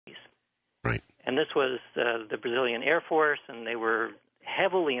And this was the Brazilian Air Force, and they were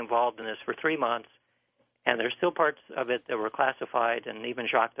heavily involved in this for 3 months. And there's still parts of it that were classified, and even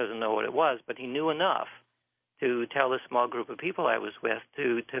Jacques doesn't know what it was, but he knew enough to tell this small group of people I was with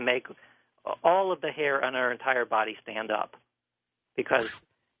to make all of the hair on our entire body stand up. Because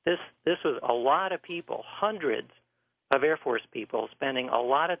this was a lot of people, hundreds of Air Force people, spending a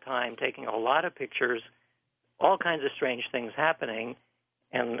lot of time taking a lot of pictures, all kinds of strange things happening.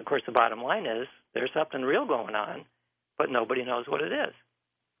 And, of course, the bottom line is there's something real going on, but nobody knows what it is.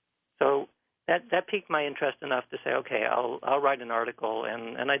 So that piqued my interest enough to say, okay, I'll write an article,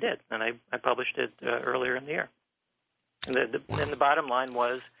 and I did. And I published it earlier in the year. And the bottom line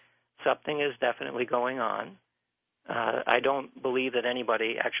was something is definitely going on. I don't believe that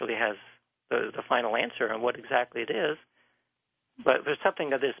anybody actually has the final answer on what exactly it is, but there's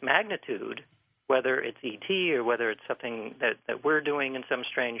something of this magnitude, whether it's ET or whether it's something that we're doing in some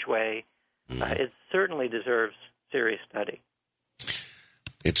strange way, it certainly deserves serious study.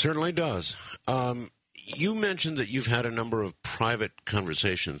 It certainly does. You mentioned that you've had a number of private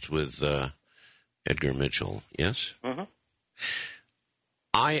conversations with Edgar Mitchell, yes? Mm-hmm.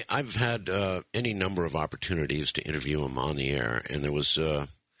 I've had any number of opportunities to interview him on the air, and there was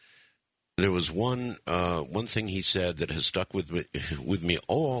one thing he said that has stuck with me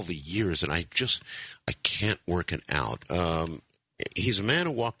all the years, and I can't work it out. He's a man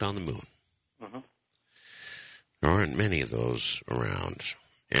who walked on the moon. Mm-hmm. There aren't many of those around,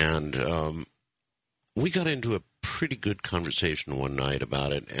 and we got into a pretty good conversation one night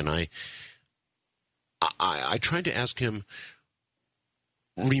about it, and I tried to ask him,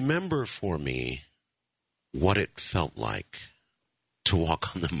 remember for me what it felt like to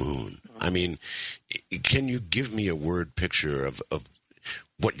walk on the moon. I mean, can you give me a word picture of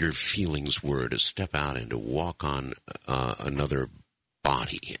what your feelings were to step out and to walk on another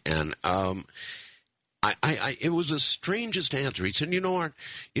body? And it was the strangest answer. He said, you know, Art,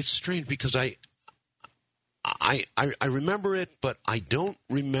 it's strange because I remember it, but I don't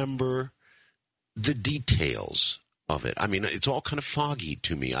remember the details of it. I mean, it's all kind of foggy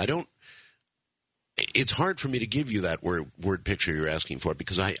to me. It's hard for me to give you that word picture you're asking for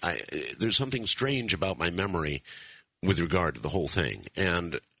because there's something strange about my memory with regard to the whole thing.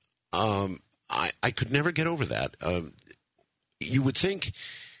 And I could never get over that. You would think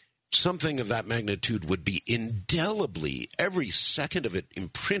something of that magnitude would be indelibly, every second of it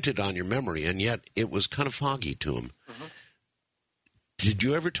imprinted on your memory, and yet it was kind of foggy to him. Mm-hmm. Did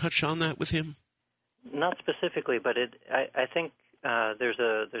you ever touch on that with him? Not specifically, but I think there's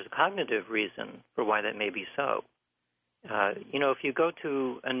a cognitive reason for why that may be so. If you go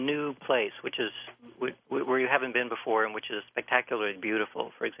to a new place, which is where you haven't been before and which is spectacularly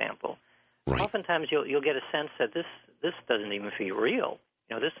beautiful, for example, right. Oftentimes you'll get a sense that this doesn't even feel real.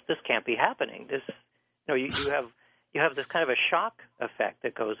 This can't be happening. You have this kind of a shock effect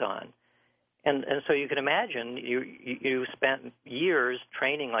that goes on, and so you can imagine you spent years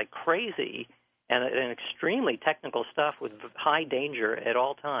training like crazy. And extremely technical stuff with high danger at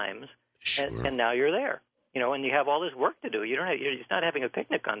all times, sure. and now you're there, and you have all this work to do. You're not having a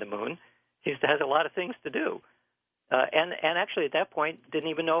picnic on the moon. He has a lot of things to do, and actually at that point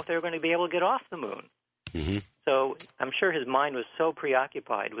didn't even know if they were going to be able to get off the moon. Mm-hmm. So I'm sure his mind was so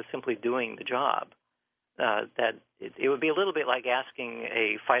preoccupied with simply doing the job that it would be a little bit like asking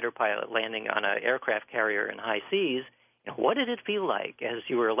a fighter pilot landing on an aircraft carrier in high seas, what did it feel like as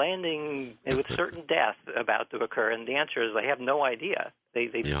you were landing with certain death about to occur? And the answer is they have no idea. They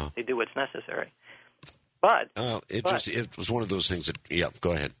do what's necessary. But it was one of those things that,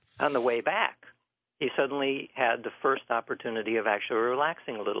 go ahead. On the way back, he suddenly had the first opportunity of actually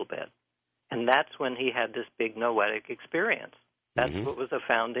relaxing a little bit. And that's when he had this big noetic experience. That's what was a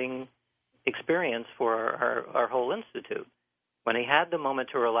founding experience for our whole institute. When he had the moment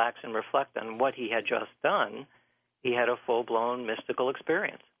to relax and reflect on what he had just done, he had a full-blown mystical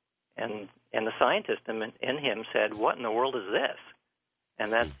experience. And the scientist in him said, what in the world is this?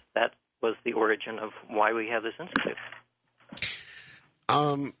 And that was the origin of why we have this institute.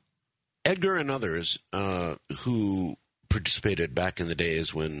 Edgar and others who participated back in the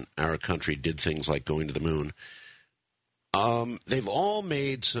days when our country did things like going to the moon, they've all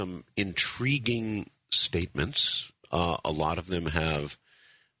made some intriguing statements. A lot of them have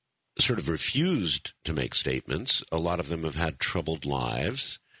sort of refused to make statements. A lot of them have had troubled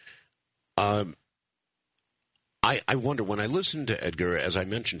lives. I wonder, when I listen to Edgar, as I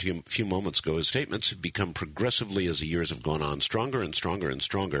mentioned to you a few moments ago, his statements have become progressively, as the years have gone on, stronger and stronger and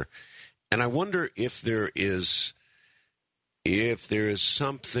stronger. And I wonder if there is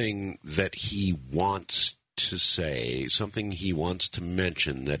something that he wants to say, something he wants to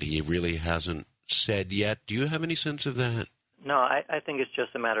mention that he really hasn't said yet. Do you have any sense of that? No, I think it's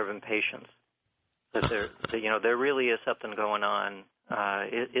just a matter of impatience. That there really is something going on.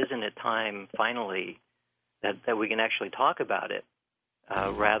 Isn't it time finally that we can actually talk about it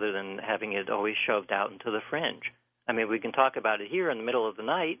rather than having it always shoved out into the fringe? I mean, we can talk about it here in the middle of the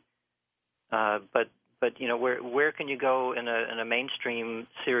night, but where can you go in a mainstream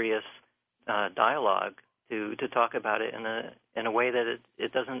serious dialogue to talk about it in a way that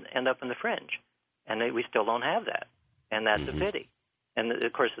it doesn't end up in the fringe? And we still don't have that, and that's a pity. And,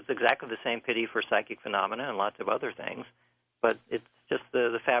 of course, it's exactly the same pity for psychic phenomena and lots of other things, but it's just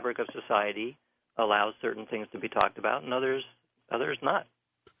the fabric of society allows certain things to be talked about and others not.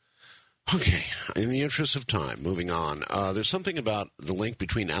 Okay, in the interest of time, moving on, there's something about the link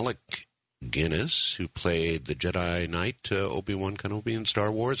between Alec Guinness, who played the Jedi Knight Obi-Wan Kenobi in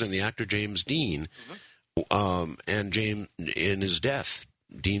Star Wars, and the actor James Dean, and James in his death,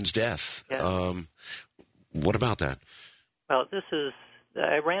 Dean's death. Yeah. What about that? Well,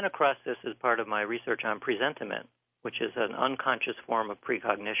 I ran across this as part of my research on presentiment, which is an unconscious form of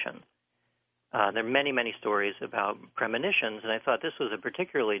precognition. There are many, many stories about premonitions, and I thought this was a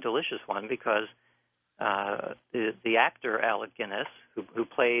particularly delicious one because the actor Alec Guinness, who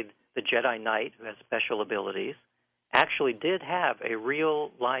played the Jedi Knight, who has special abilities, actually did have a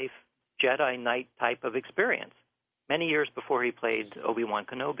real-life Jedi Knight type of experience many years before he played Obi-Wan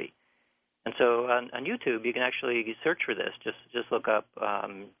Kenobi. And so on YouTube, you can actually search for this. Just look up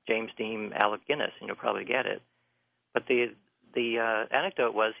James Dean, Alec Guinness, and you'll probably get it. But the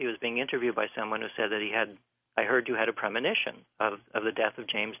anecdote was he was being interviewed by someone who said that I heard you had a premonition of the death of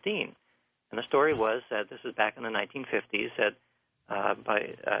James Dean. And the story was that this is back in the 1950s, that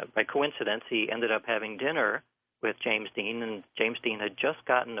by coincidence he ended up having dinner with James Dean, and James Dean had just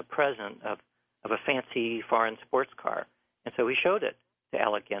gotten a present of a fancy foreign sports car. And so he showed it to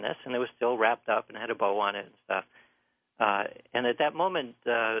Alec Guinness, and it was still wrapped up and had a bow on it and stuff. And at that moment,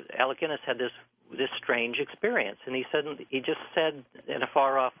 Alec Guinness had this strange experience, and he just said in a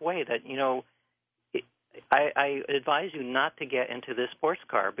far-off way that, I advise you not to get into this sports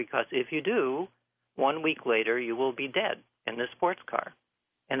car, because if you do, 1 week later you will be dead in this sports car.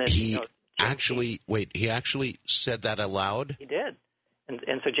 And then, he actually said that aloud? He did.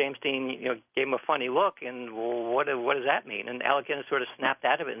 And so James Dean, gave him a funny look, and what does that mean? And Alec Guinness sort of snapped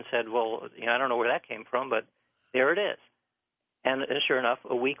out of it and said, well, I don't know where that came from, but there it is. And sure enough,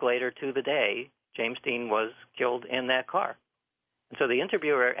 a week later to the day, James Dean was killed in that car. And so the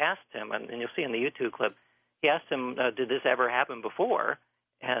interviewer asked him, and you'll see in the YouTube clip, he asked him, did this ever happen before?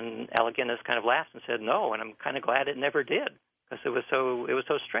 And Alec Guinness kind of laughed and said, no, and I'm kind of glad it never did, because it was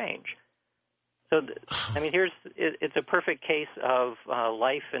so strange. So, it's a perfect case of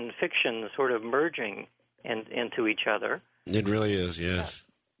life and fiction sort of merging into each other. It really is, yes.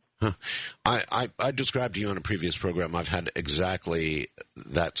 Yeah. Huh. I described to you on a previous program, I've had exactly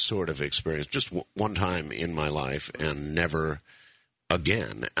that sort of experience, just one time in my life and never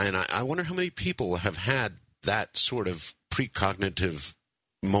again. And I wonder how many people have had that sort of precognitive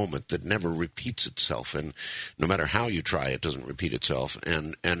moment that never repeats itself, and no matter how you try, it doesn't repeat itself,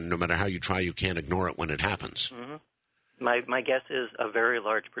 and no matter how you try, you can't ignore it when it happens. Mm-hmm. My guess is a very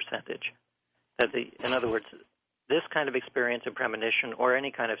large percentage. In other words, this kind of experience of premonition or any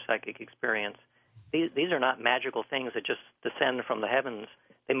kind of psychic experience, these are not magical things that just descend from the heavens.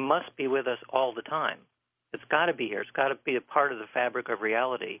 They must be with us all the time. It's got to be here. It's got to be a part of the fabric of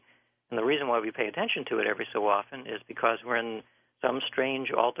reality. And the reason why we pay attention to it every so often is because we're in some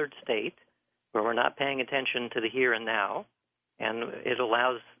strange altered state where we're not paying attention to the here and now, and it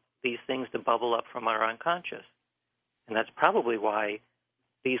allows these things to bubble up from our unconscious. And that's probably why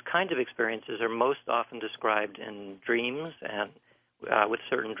these kinds of experiences are most often described in dreams and with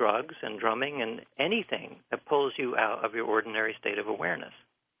certain drugs and drumming and anything that pulls you out of your ordinary state of awareness,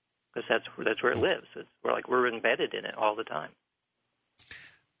 because that's where it lives. We're embedded in it all the time.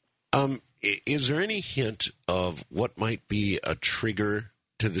 Is there any hint of what might be a trigger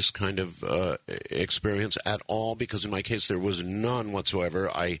to this kind of experience at all? Because in my case, there was none whatsoever.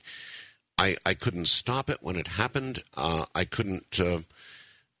 I couldn't stop it when it happened. I couldn't.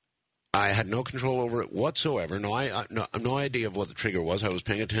 I had no control over it whatsoever. No idea of what the trigger was. I was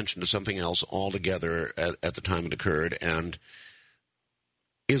paying attention to something else altogether at the time it occurred. And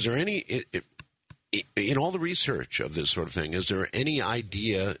is there any? In all the research of this sort of thing, is there any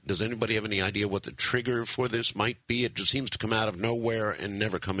idea, does anybody have any idea what the trigger for this might be? It just seems to come out of nowhere and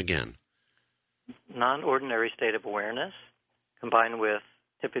never come again. Non-ordinary state of awareness combined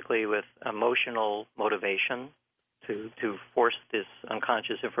typically with emotional motivation to force this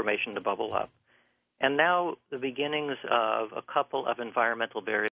unconscious information to bubble up. And now the beginnings of a couple of environmental variables